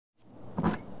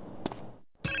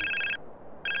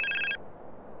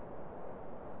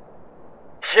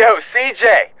Yo,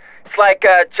 CJ. It's like,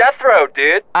 Jethro,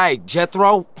 dude. Hey,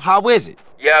 Jethro, how is it?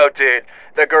 Yo, dude.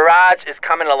 The garage is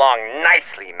coming along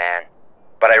nicely, man.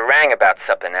 But I rang about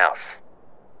something else.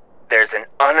 There's an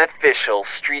unofficial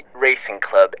street racing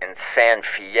club in San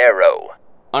Fierro.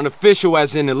 Unofficial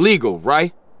as in illegal,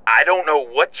 right? I don't know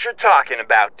what you're talking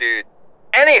about, dude.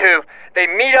 Anywho, they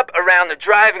meet up around the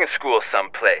driving school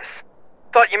someplace.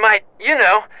 Thought you might,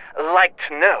 like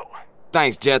to know.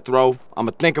 Thanks, Jethro.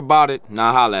 I'ma think about it, and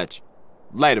I'll holler at you.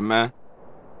 Later, man.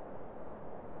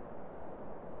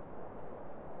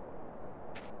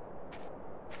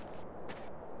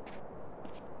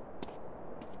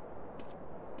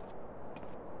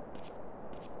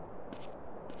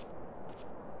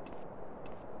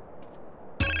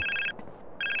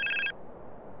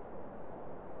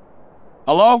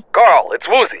 Hello? Carl, it's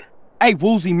Woozy. Hey,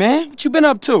 Woozy, man. What you been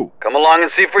up to? Come along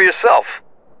and see for yourself.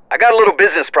 I got a little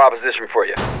business proposition for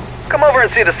you. Come over and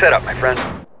see the setup, my friend.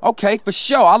 Okay, for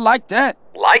sure. I like that.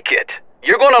 Like it?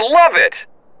 You're gonna love it.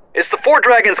 It's the Four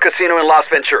Dragons Casino in Las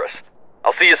Venturas.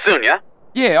 I'll see you soon, yeah?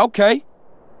 Yeah, okay.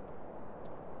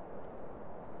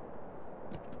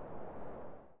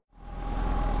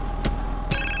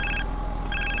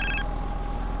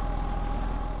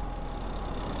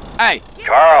 Hey.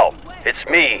 Carl, it's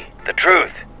me, the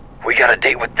Truth. We got a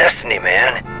date with Destiny,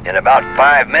 man, in about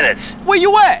 5 minutes. Where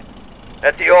you at?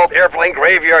 At the old airplane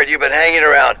graveyard you've been hanging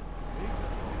around.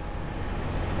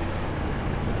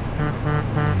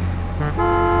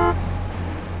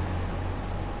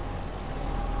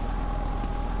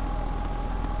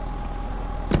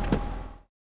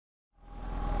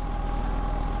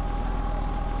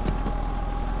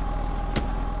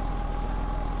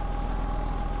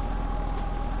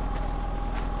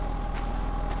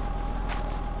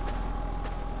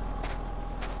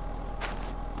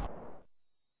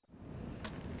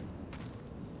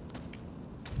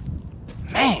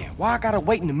 Man, why I gotta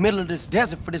wait in the middle of this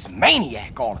desert for this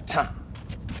maniac all the time?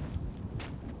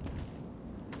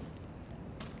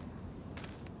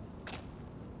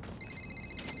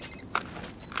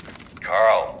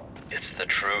 Carl, it's the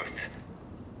Truth.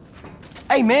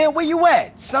 Hey, man, where you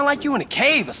at? Sound like you in a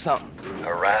cave or something.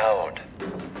 Around.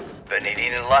 Been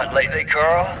eating a lot lately,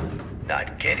 Carl?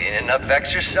 Not getting enough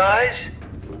exercise?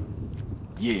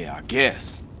 Yeah, I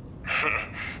guess.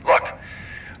 Look,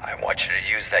 I want you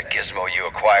to use that gizmo you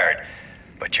acquired,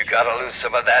 but you gotta lose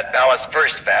some of that ballast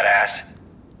first, fat ass.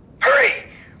 Hurry!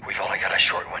 We've only got a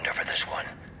short window for this one.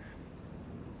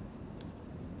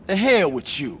 The hell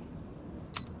with you.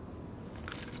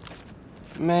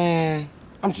 Man,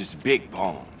 I'm just big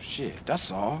bone. Shit,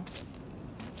 that's all.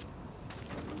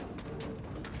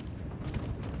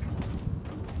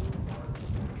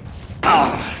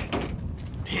 Ah,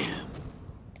 damn.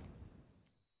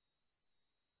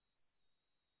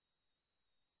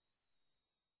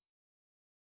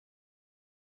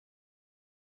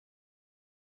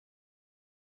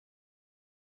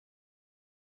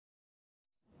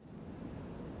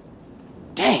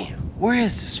 Damn, where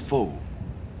is this fool?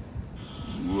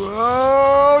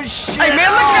 Whoa, shit! Hey, man,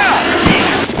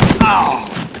 look out!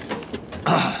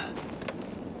 Oh.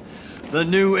 The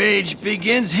new age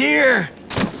begins here!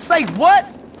 Say what?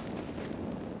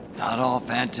 Not all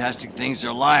fantastic things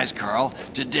are lies, Carl.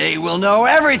 Today we'll know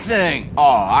everything!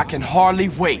 Oh, I can hardly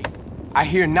wait. I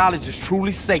hear knowledge is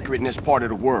truly sacred in this part of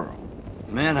the world.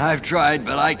 Man, I've tried,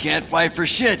 but I can't fight for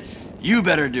shit. You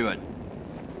better do it.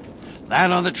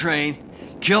 Land on the train,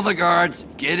 kill the guards,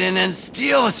 get in and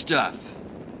steal the stuff.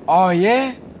 Oh,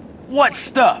 yeah? What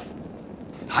stuff?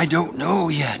 I don't know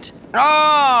yet.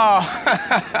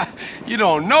 Oh, you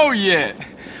don't know yet.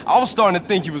 I was starting to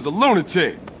think you was a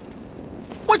lunatic.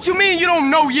 What you mean you don't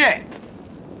know yet?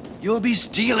 You'll be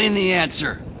stealing the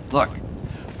answer. Look,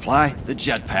 fly the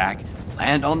jetpack,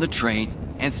 land on the train,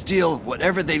 and steal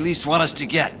whatever they least want us to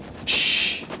get.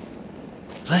 Shh.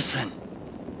 Listen.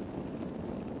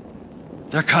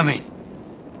 They're coming.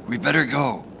 We better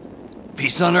go.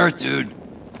 Peace on Earth, dude.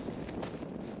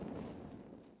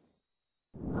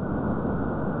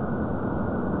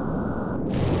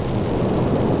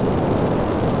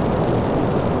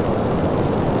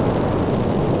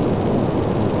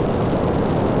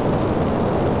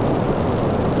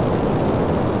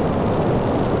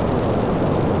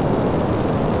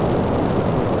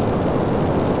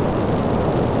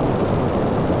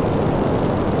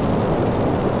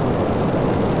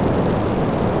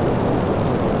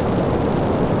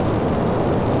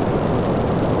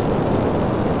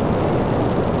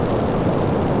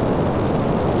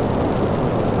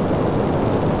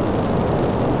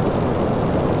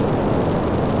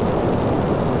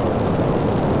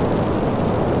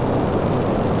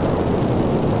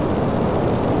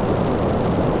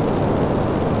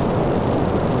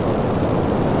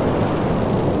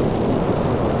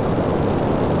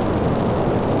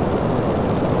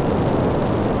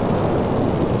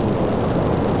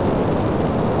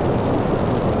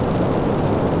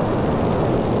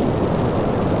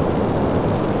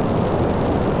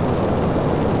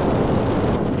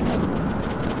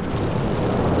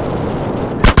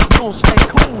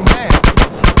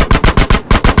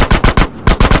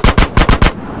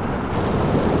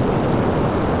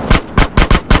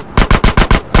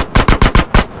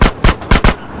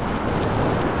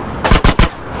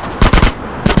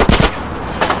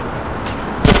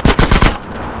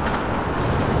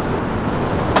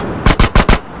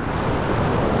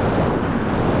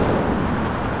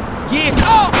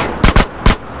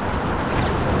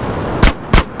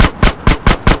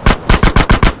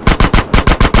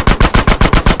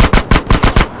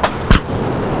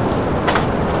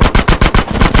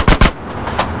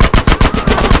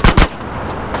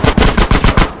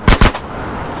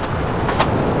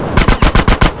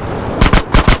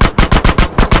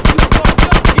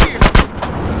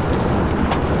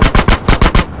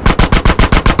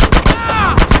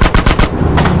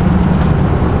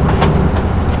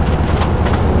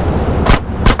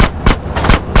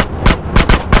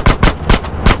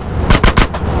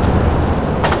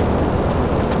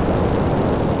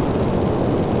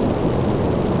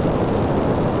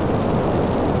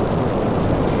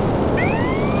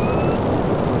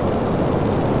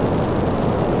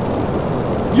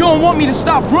 want me to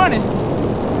stop running?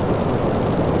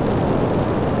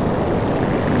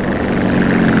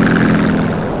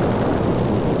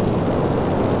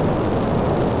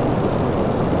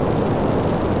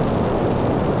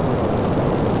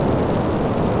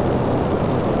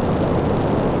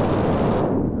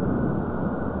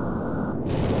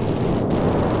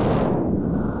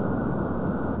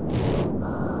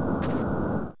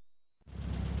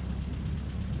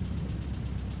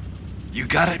 You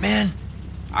got it, man?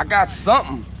 I got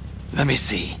something. Let me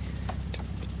see.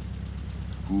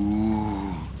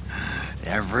 Ooh,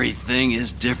 everything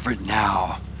is different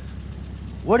now.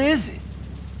 What is it?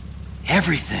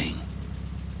 Everything.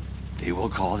 They will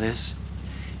call this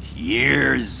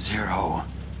Year Zero.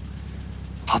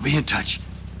 I'll be in touch.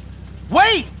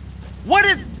 Wait! What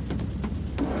is...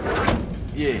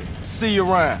 Yeah, see you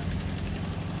around.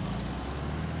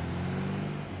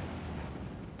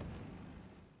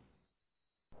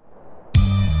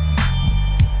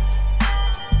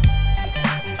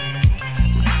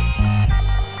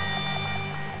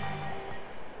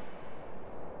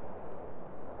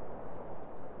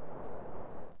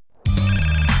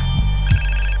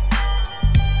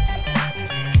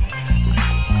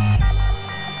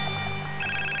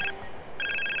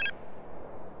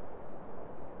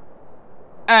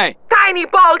 Hey. Tiny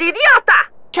bald idiota!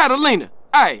 Catalina,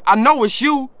 hey, I know it's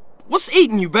you. What's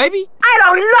eating you, baby? I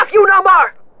don't love you no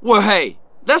more! Well, hey,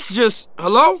 that's just...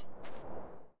 Hello?